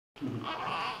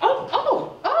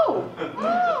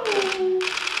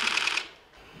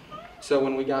So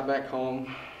when we got back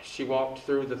home, she walked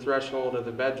through the threshold of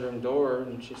the bedroom door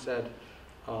and she said,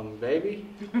 baby?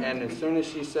 And as soon as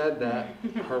she said that,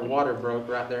 her water broke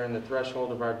right there in the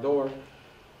threshold of our door.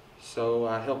 So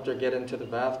I helped her get into the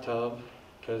bathtub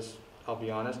because, I'll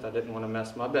be honest, I didn't want to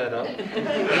mess my bed up.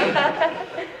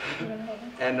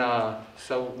 And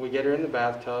so we get her in the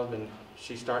bathtub and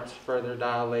she starts further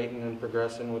dilating and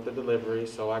progressing with the delivery.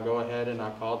 So I go ahead and I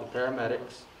called the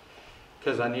paramedics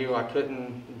because I knew I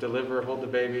couldn't deliver, hold the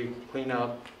baby, clean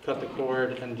up, cut the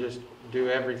cord, and just do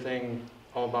everything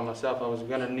all by myself. I was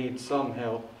going to need some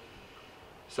help.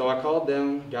 So I called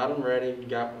them, got them ready,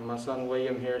 got my son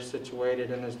William here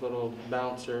situated in his little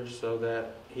bouncer so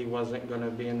that he wasn't going to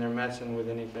be in there messing with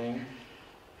anything.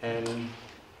 And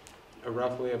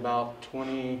roughly about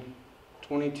 22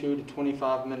 to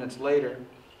 25 minutes later,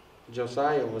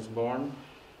 Josiah was born.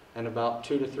 And about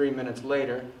 2 to 3 minutes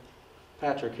later,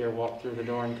 Patrick here walked through the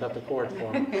door and cut the cord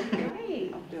for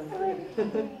me. Great.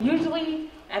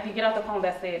 Usually, after you get off the phone,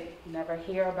 that's it. You never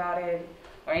hear about it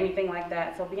or anything like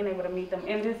that. So being able to meet them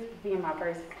and this being my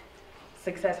first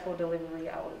successful delivery,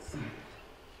 I was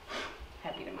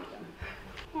happy to meet them.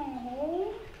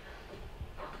 Aww.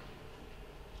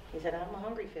 He said, I'm a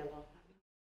hungry fellow.